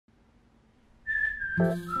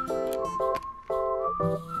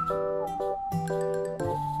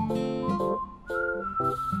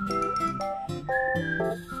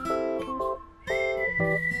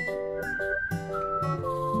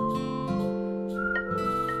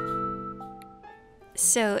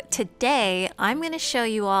So today I'm going to show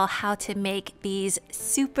you all how to make these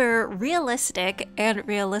super realistic and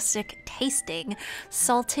realistic tasting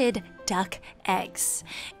salted duck eggs.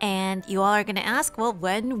 And you all are going to ask, well,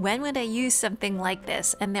 when would I use something like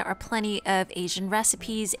this? And there are plenty of Asian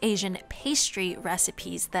recipes, Asian pastry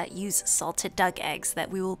recipes that use salted duck eggs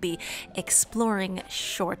that we will be exploring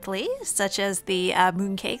shortly, such as the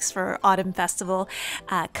moon cakes for Autumn Festival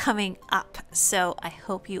coming up. So I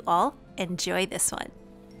hope you all enjoy this one.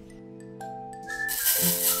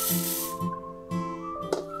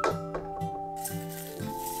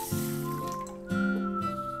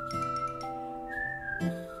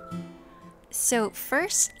 So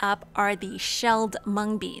first up are the shelled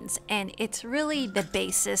mung beans, and it's really the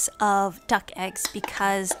basis of duck eggs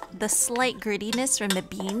because the slight grittiness from the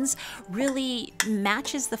beans really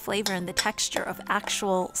matches the flavor and the texture of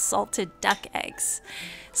actual salted duck eggs.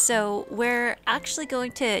 So we're actually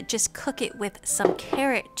going to just cook it with some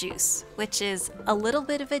carrot juice, which is a little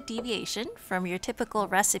bit of a deviation from your typical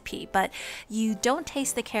recipe, but you don't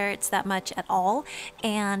taste the carrots that much at all,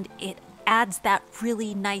 and it adds that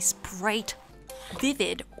really nice, bright,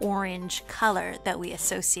 vivid orange color that we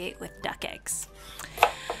associate with duck eggs.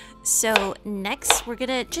 So next we're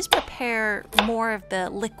gonna just prepare more of the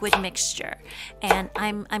liquid mixture, and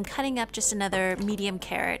I'm cutting up just another medium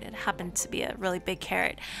carrot. It happens to be a really big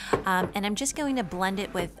carrot, and I'm just going to blend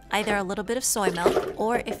it with either a little bit of soy milk,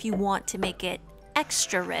 or if you want to make it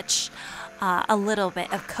extra rich, a little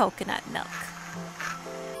bit of coconut milk.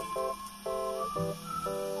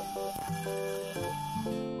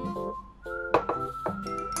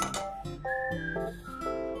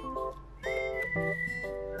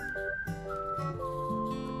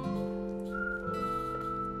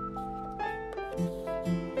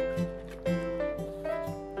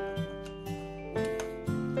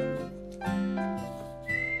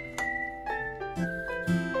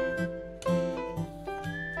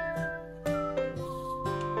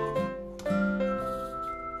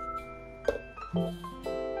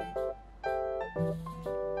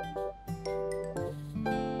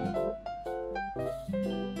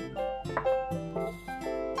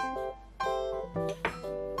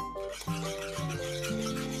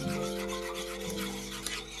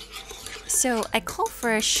 So I call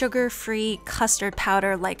for a sugar-free custard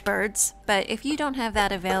powder like Bird's, but if you don't have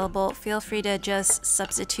that available, feel free to just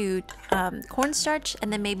substitute cornstarch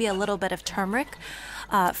and then maybe a little bit of turmeric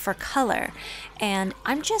for color. And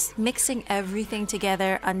I'm just mixing everything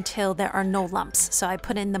together until there are no lumps. So I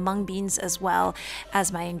put in the mung beans as well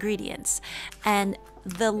as my ingredients. And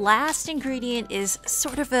the last ingredient is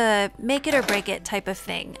sort of a make it or break it type of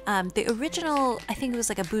thing. The original, I think it was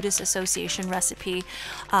like a Buddhist association recipe,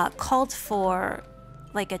 called for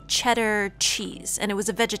like a cheddar cheese, and it was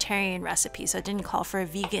a vegetarian recipe, so it didn't call for a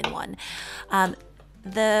vegan one.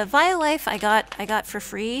 The Violife I got for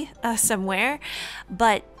free somewhere,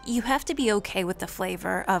 but you have to be okay with the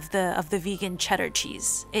flavor of the vegan cheddar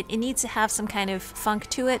cheese. It needs to have some kind of funk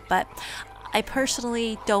to it, but I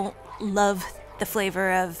personally don't love the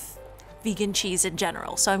flavor of vegan cheese in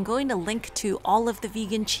general. So I'm going to link to all of the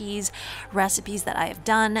vegan cheese recipes that I have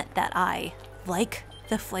done that I like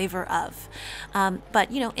the flavor of.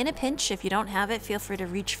 But you know, in a pinch, if you don't have it, feel free to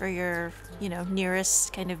reach for your, you know,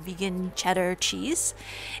 nearest kind of vegan cheddar cheese.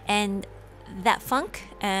 And that funk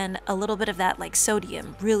and a little bit of that like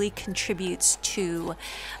sodium really contributes to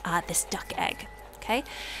this duck egg. Okay,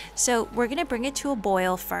 so we're gonna bring it to a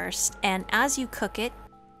boil first, and as you cook it,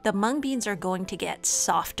 the mung beans are going to get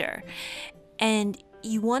softer, and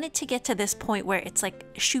you want it to get to this point where it's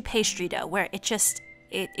like choux pastry dough, where it gets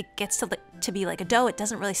to be like a dough. It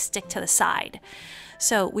doesn't really stick to the side.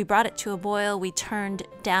 So we brought it to a boil, we turned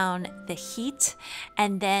down the heat,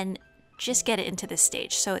 and then just get it into this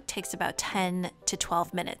stage. So it takes about 10 to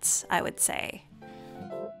 12 minutes, I would say.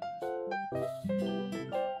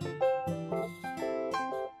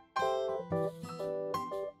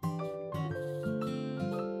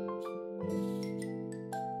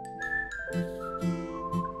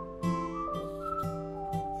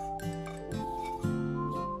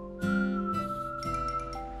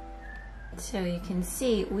 So you can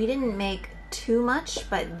see we didn't make too much,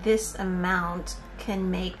 but this amount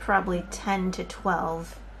can make probably 10 to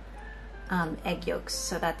 12 egg yolks.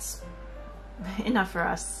 So that's enough for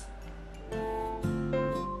us.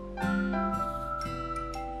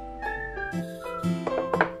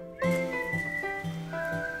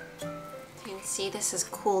 See, this has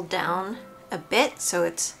cooled down a bit, so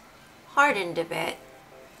it's hardened a bit.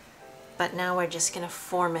 But now we're just gonna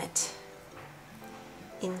form it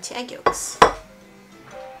into egg yolks.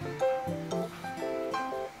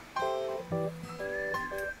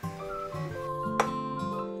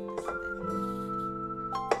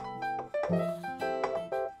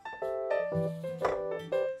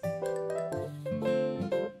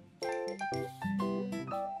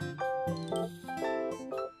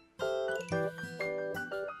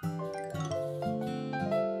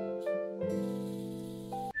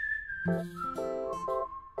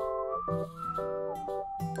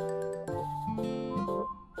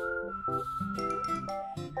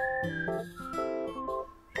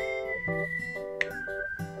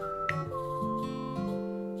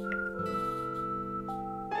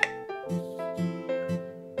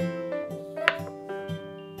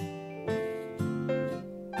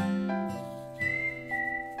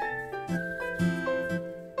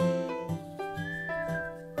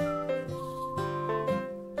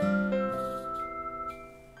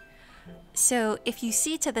 So if you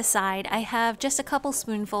see to the side, I have just a couple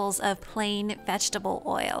spoonfuls of plain vegetable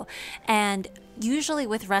oil. And usually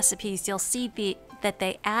with recipes, you'll see that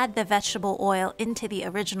they add the vegetable oil into the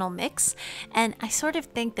original mix. And I sort of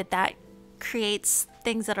think that that creates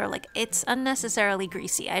things that are like, it's unnecessarily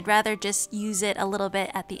greasy. I'd rather just use it a little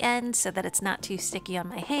bit at the end so that it's not too sticky on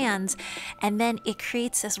my hands. And then it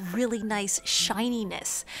creates this really nice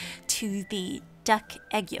shininess to the duck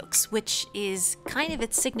egg yolks, which is kind of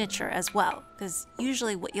its signature as well, because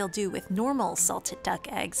usually what you'll do with normal salted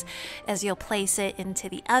duck eggs is you'll place it into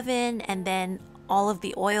the oven and then all of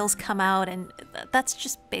the oils come out, and that's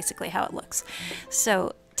just basically how it looks.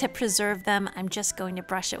 So to preserve them, I'm just going to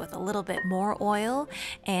brush it with a little bit more oil,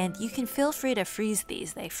 and you can feel free to freeze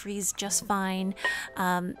these. They freeze just fine.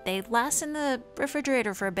 They last in the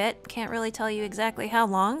refrigerator for a bit. Can't really tell you exactly how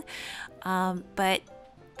long, but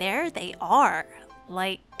there they are.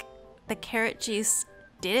 Like, the carrot juice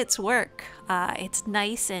did its work. It's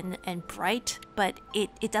nice and bright, but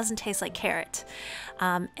it doesn't taste like carrot.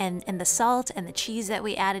 And the salt and the cheese that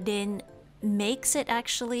we added in makes it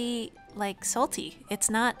actually like salty. It's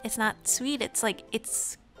not sweet. It's like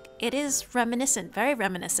it is reminiscent, very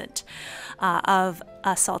reminiscent of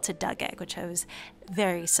a salted duck egg, which I was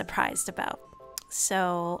very surprised about.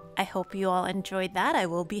 So I hope you all enjoyed that. I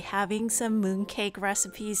will be having some mooncake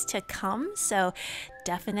recipes to come, so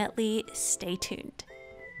definitely stay tuned.